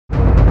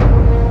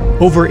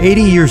Over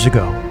 80 years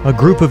ago, a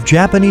group of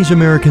Japanese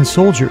American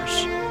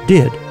soldiers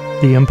did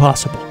the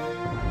impossible.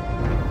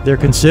 They're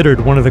considered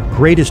one of the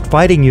greatest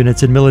fighting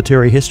units in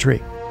military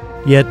history,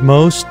 yet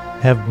most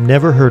have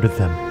never heard of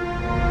them.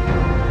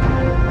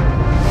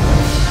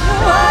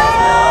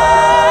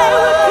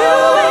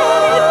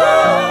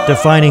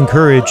 Defining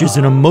Courage is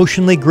an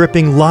emotionally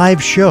gripping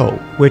live show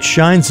which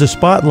shines the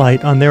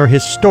spotlight on their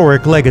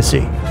historic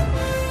legacy.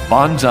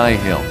 Banzai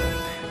Hill.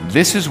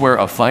 This is where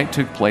a fight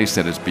took place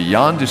that is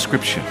beyond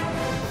description.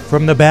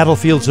 From the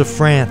battlefields of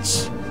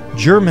France,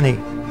 Germany,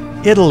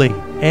 Italy,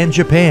 and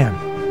Japan,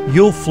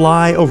 you'll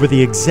fly over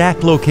the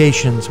exact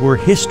locations where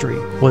history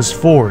was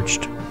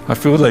forged. I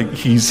feel like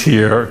he's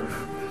here.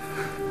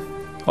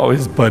 All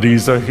his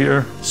buddies are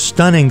here.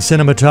 Stunning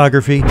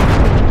cinematography,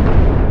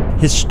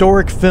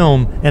 historic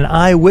film, and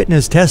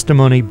eyewitness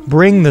testimony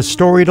bring the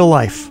story to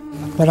life.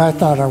 But I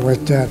thought I was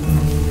dead.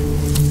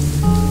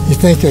 You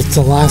think it's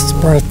the last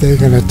breath they're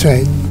going to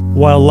take.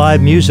 While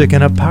live music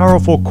and a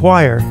powerful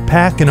choir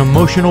pack an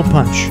emotional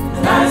punch.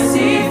 I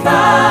see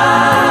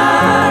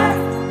fire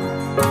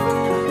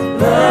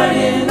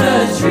burning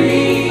the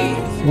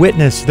trees.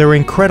 Witness their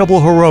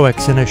incredible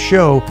heroics in a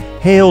show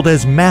hailed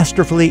as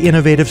masterfully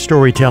innovative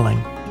storytelling.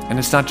 And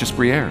it's not just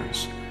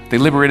Brières. They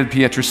liberated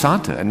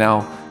Pietrasanta, and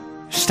now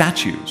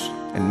statues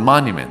and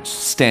monuments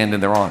stand in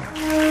their honor.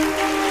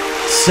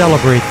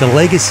 Celebrate the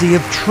legacy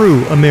of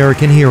true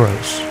American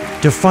heroes.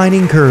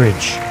 Defining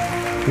Courage.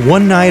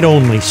 One night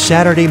only,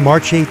 Saturday,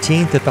 March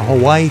 18th at the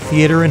Hawaiʻi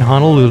Theater in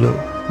Honolulu.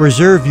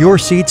 Reserve your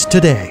seats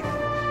today.